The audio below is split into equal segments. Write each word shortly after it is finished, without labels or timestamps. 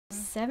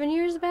7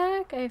 years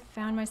back, I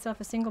found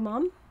myself a single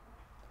mom,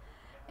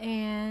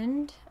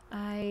 and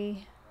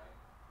I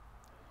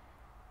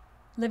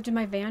lived in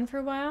my van for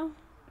a while.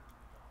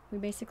 We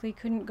basically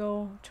couldn't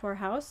go to our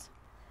house,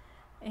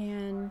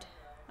 and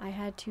I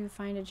had to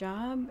find a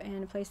job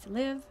and a place to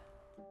live.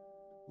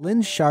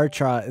 Lynne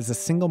Chartraw is a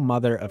single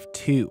mother of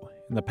 2.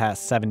 In the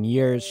past 7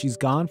 years, she's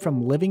gone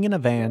from living in a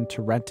van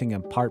to renting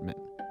an apartment,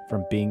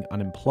 from being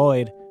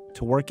unemployed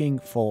to working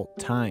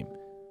full-time.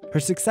 Her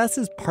success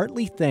is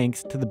partly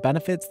thanks to the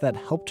benefits that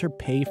helped her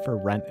pay for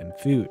rent and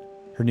food.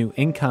 Her new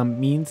income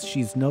means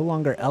she's no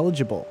longer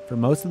eligible for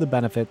most of the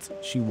benefits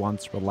she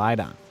once relied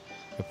on.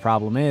 The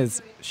problem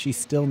is, she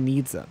still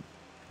needs them.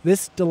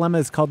 This dilemma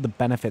is called the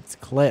benefits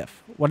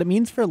cliff. What it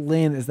means for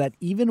Lynne is that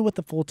even with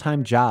a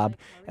full-time job,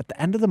 at the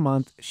end of the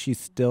month, she's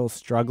still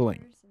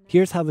struggling.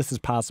 Here's how this is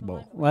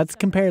possible. Let's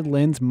compare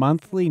Lynne's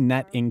monthly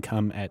net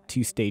income at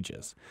 2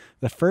 stages.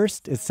 The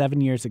first is 7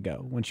 years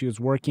ago, when she was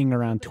working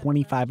around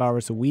 25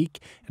 hours a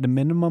week at a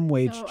minimum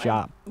wage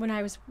job. When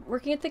I was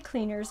working at the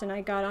cleaners and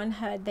I got on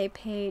HUD, they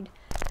paid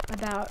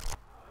about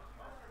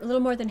a little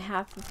more than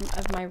half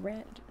of my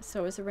rent. So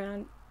it was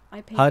around,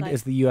 I paid HUD like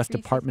is the U.S.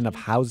 Department of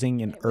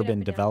Housing and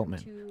Urban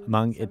Development.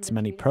 Among its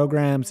many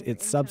programs, it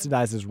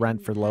subsidizes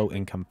rent for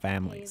low-income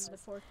families.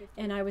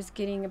 And I was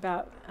getting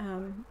about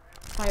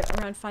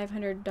around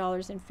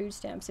 $500 in food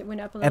stamps. It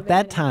went up a little bit. At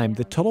that time,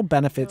 the total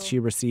benefits she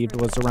received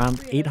was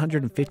around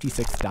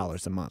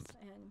 $856 a month.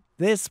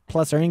 This,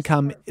 plus her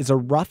income, is a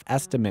rough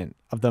estimate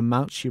of the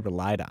amount she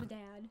relied on.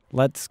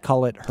 Let's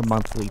call it her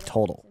monthly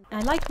total.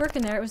 I liked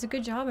working there. It was a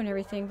good job and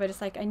everything, but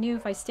it's like I knew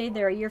if I stayed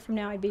there a year from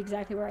now, I'd be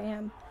exactly where I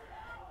am.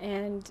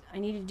 And I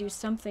needed to do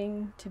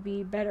something to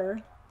be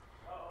better.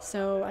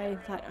 So I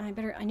thought, I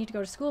need to go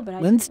to school.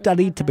 But Lynne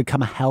studied to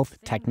become a health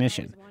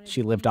technician.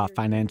 She lived off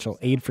financial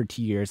aid for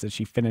 2 years as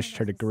she finished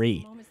her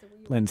degree.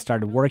 Lynne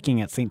started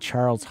working at St.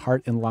 Charles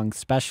Heart and Lung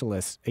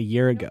Specialists a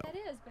year ago.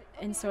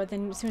 And so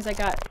then as soon as I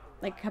got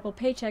like a couple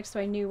paychecks so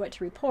I knew what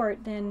to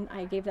report, then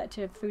I gave that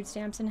to food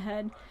stamps and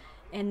HUD,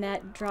 and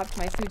that dropped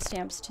my food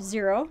stamps to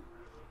 0.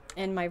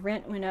 And my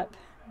rent went up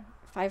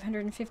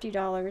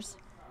 $550.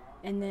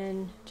 And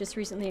then just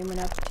recently it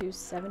went up to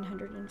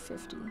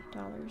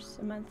 $750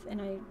 a month,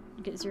 and I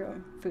get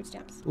 0 food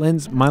stamps.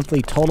 Lynne's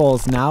monthly total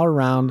is now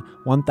around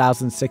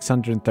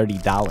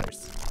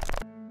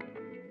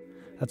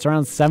 $1,630. That's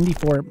around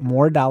 $74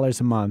 more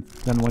a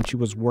month than when she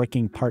was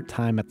working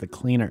part-time at the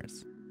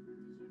cleaners.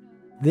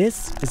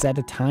 This is at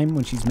a time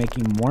when she's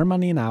making more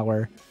money an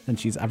hour than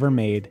she's ever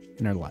made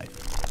in her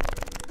life.